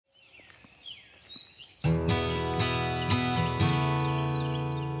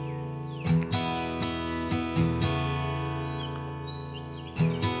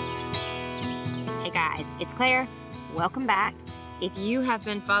guys, it's Claire. Welcome back. If you have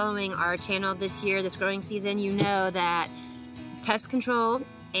been following our channel this year, this growing season, you know that pest control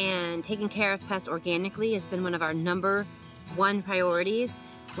and taking care of pests organically has been one of our #1 priorities.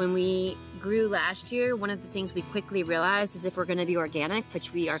 When we grew last year, one of the things we quickly realized is if we're gonna be organic,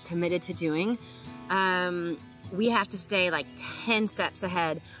 which we are committed to doing, we have to stay like 10 steps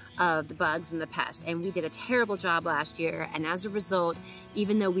ahead of the bugs and the pests. And we did a terrible job last year. And as a result,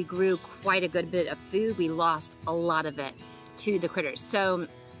 even though we grew quite a good bit of food, we lost a lot of it to the critters. So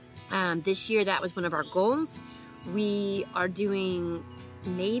this year, that was one of our goals. We are doing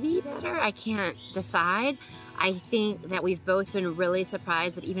maybe better. I can't decide. I think that we've both been really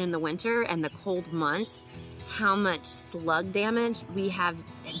surprised that even in the winter and the cold months, how much slug damage we have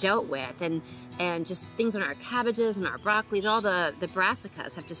dealt with, and just things on our cabbages and our broccolis, all the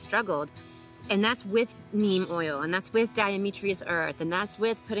brassicas have just struggled. And that's with neem oil, and that's with diatomaceous earth, and that's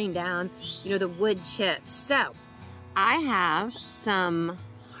with putting down, you know, the wood chips. So I have some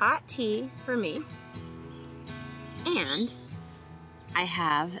hot tea for me, and I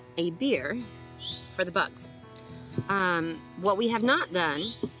have a beer for the bugs. What we have not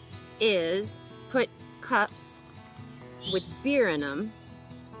done is put cups with beer in them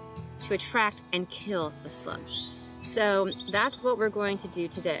to attract and kill the slugs. So that's what we're going to do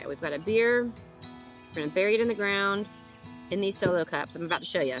today. We've got a beer, we're gonna bury it in the ground in these solo cups. I'm about to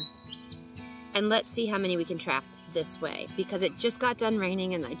show you. And let's see how many we can trap this way, because it just got done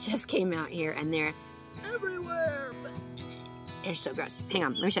raining and I just came out here and they're everywhere. They're so gross. Hang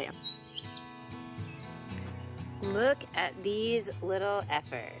on, let me show you. Look at these little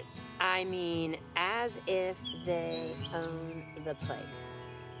effers. I mean, as if they own the place.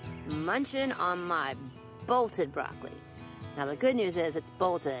 Munching on my bolted broccoli. Now the good news is it's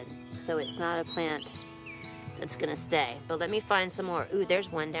bolted, so it's not a plant that's gonna stay. But let me find some more. Ooh,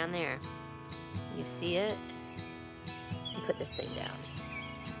 there's one down there. You see it? Let me put this thing down.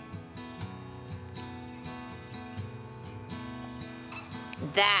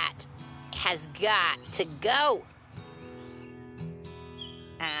 That has got to go.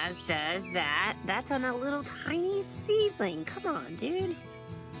 As does that. That's on a little tiny seedling. Come on, dude.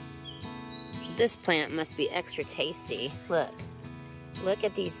 This plant must be extra tasty. Look. Look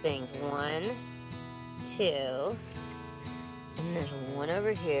at these things. 1, 2. And there's one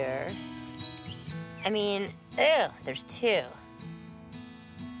over here. I mean, ew, there's 2.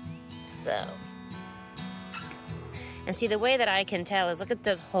 So. And see, the way that I can tell is look at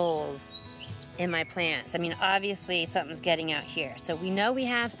those holes in my plants. I mean, obviously something's getting out here. So we know we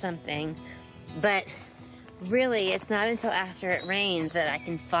have something, but really it's not until after it rains that I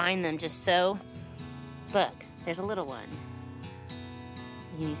can find them just so. Look, there's a little one.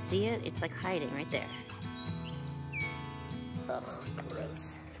 Can you see it? It's like hiding right there. Oh,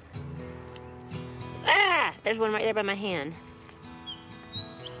 gross. Ah, there's one right there by my hand.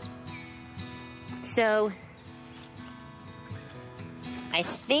 So, I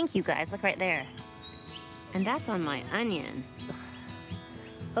think, you guys, look right there. And that's on my onion.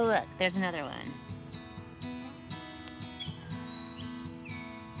 Oh look, there's another one.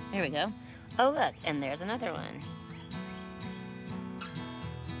 There we go. Oh look, and there's another one.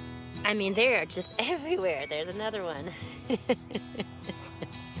 I mean, they're just everywhere. There's another one.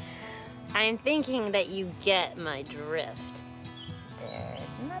 I'm thinking that you get my drift.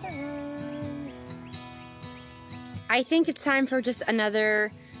 There's another one. I think it's time for just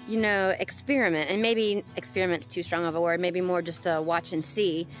another, you know, experiment. And maybe experiment's too strong of a word, maybe more just a watch and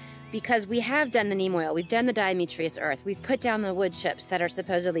see. Because we have done the neem oil, we've done the diatomaceous earth, we've put down the wood chips that are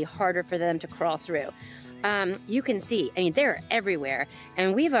supposedly harder for them to crawl through. You can see, I mean, they're everywhere.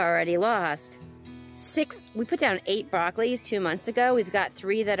 And we've already lost 6, we put down 8 broccolis 2 months ago. We've got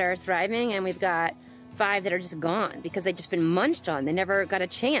 3 that are thriving, and we've got 5 that are just gone because they've just been munched on. They never got a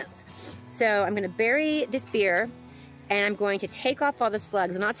chance. So I'm gonna bury this beer, and I'm going to take off all the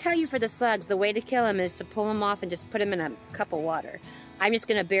slugs. And I'll tell you, for the slugs, the way to kill them is to pull them off and just put them in a cup of water. I'm just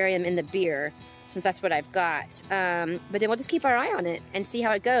gonna bury them in the beer since that's what I've got. But then we'll just keep our eye on it and see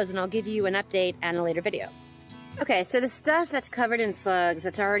how it goes, and I'll give you an update in a later video. Okay, so the stuff that's covered in slugs,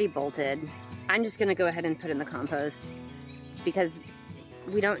 that's already bolted, I'm just gonna go ahead and put in the compost because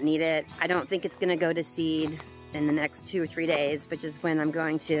we don't need it. I don't think it's gonna go to seed in the next 2 or 3 days, which is when I'm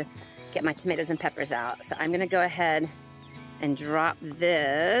going to get my tomatoes and peppers out. So I'm gonna go ahead and drop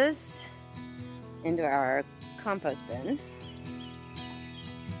this into our compost bin.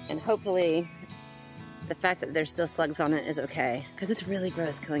 And hopefully the fact that there's still slugs on it is okay, because it's really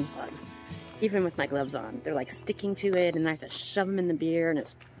gross killing slugs. Even with my gloves on, they're like sticking to it, and I have to shove them in the beer, and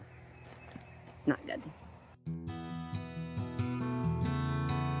it's not good.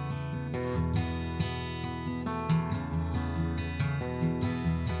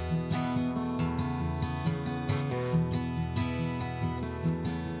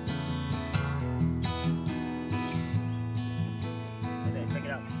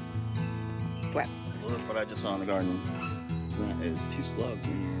 What? Look what I just saw in the garden. That is 2 slugs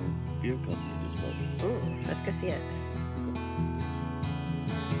in your beer cup you just put. Ooh, let's go see it.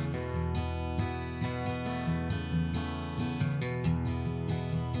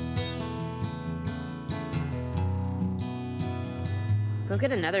 Go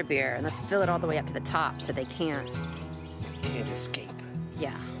get another beer and let's fill it all the way up to the top so they can't escape.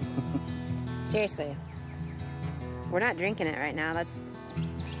 Yeah. Seriously. We're not drinking it right now. Let's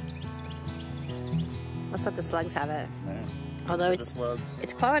let the slugs have it. Yeah. Although it's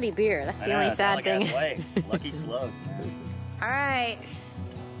quality beer. That's the only sad thing. Lucky slug. All right.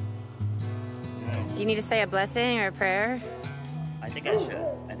 Do you need to say a blessing or a prayer? I think I should.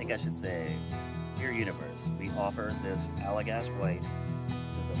 I think I should say, "Dear universe, we offer this Allagash White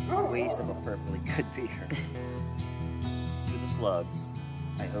as a waste of a perfectly good beer to the slugs.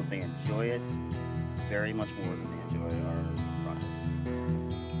 I hope they enjoy it very much more than they enjoy our product."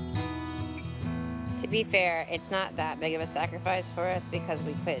 To be fair, it's not that big of a sacrifice for us because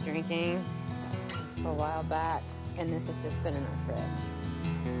we quit drinking a while back, and this has just been in our fridge.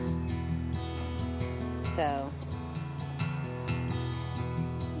 So.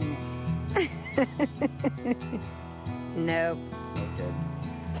 Nope. Smells good.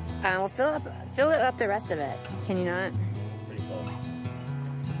 We'll fill it up the rest of it. Can you not? It's pretty cool.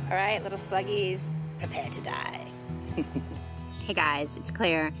 All right, little sluggies, prepare to die. Hey guys, it's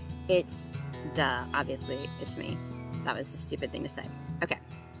Claire. It's obviously it's me. That was a stupid thing to say. Okay.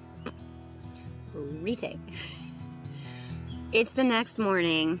 Retake. It's the next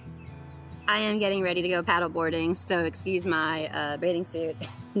morning. I am getting ready to go paddleboarding, so excuse my bathing suit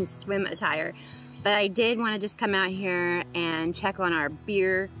and swim attire. But I did want to just come out here and check on our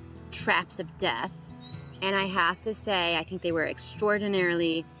beer traps of death. And I have to say, I think they were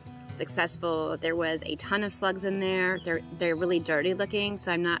extraordinarily successful. There was a ton of slugs in there. They're really dirty looking,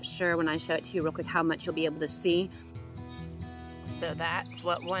 so I'm not sure when I show it to you real quick how much you'll be able to see. So that's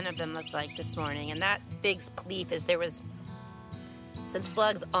what one of them looked like this morning. And that big leaf is there was some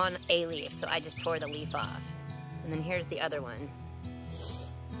slugs on a leaf, so I just tore the leaf off. And then here's the other one.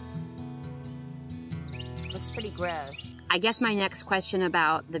 Looks pretty gross. I guess my next question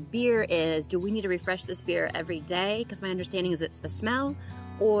about the beer is, do we need to refresh this beer every day? Because my understanding is it's the smell,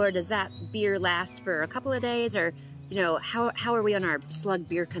 or does that beer last for a couple of days, or you know, how are we on our slug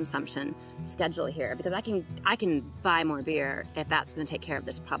beer consumption schedule here? Because I can buy more beer if that's going to take care of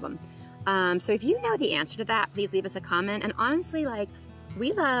this problem. So if you know the answer to that, please leave us a comment. And honestly, like,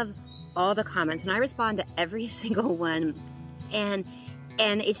 we love all the comments, and I respond to every single one. And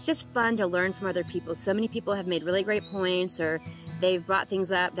it's just fun to learn from other people. So many people have made really great points, or they've brought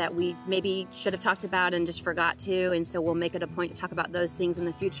things up that we maybe should have talked about and just forgot to. And so we'll make it a point to talk about those things in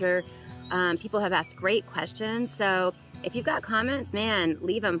the future. People have asked great questions. So if you've got comments, man,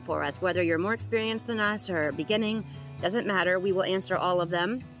 leave them for us. Whether you're more experienced than us or beginning, doesn't matter. We will answer all of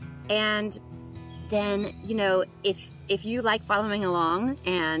them. And then, you know, if you like following along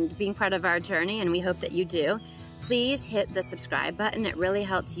and being part of our journey, and we hope that you do, please hit the subscribe button. It really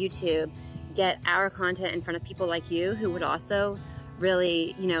helps YouTube get our content in front of people like you who would also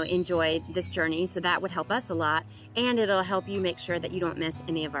really, you know, enjoy this journey. So that would help us a lot, and it'll help you make sure that you don't miss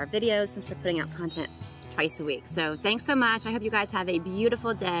any of our videos since we're putting out content twice a week. So thanks so much. I hope you guys have a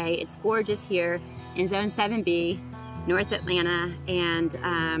beautiful day. It's gorgeous here in Zone 7B, North Atlanta, and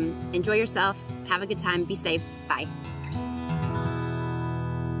enjoy yourself. Have a good time. Be safe. Bye.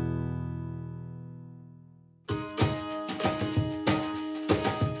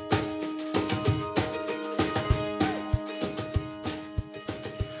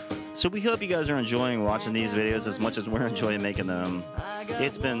 So we hope you guys are enjoying watching these videos as much as we're enjoying making them.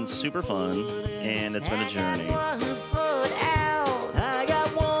 It's been super fun, and it's been a journey.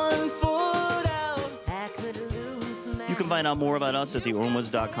 You can find out more about us at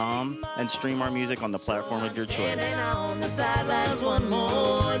theormewoods.com and stream our music on the platform of your choice.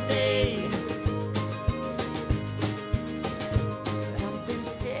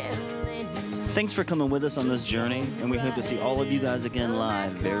 Thanks for coming with us on this journey, and we hope to see all of you guys again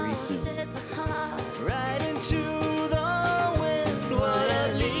live very soon. Right into the wind, what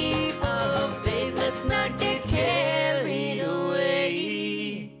a leap of faith, let's not get carried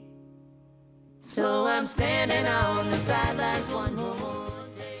away. So I'm standing on the sidelines one more.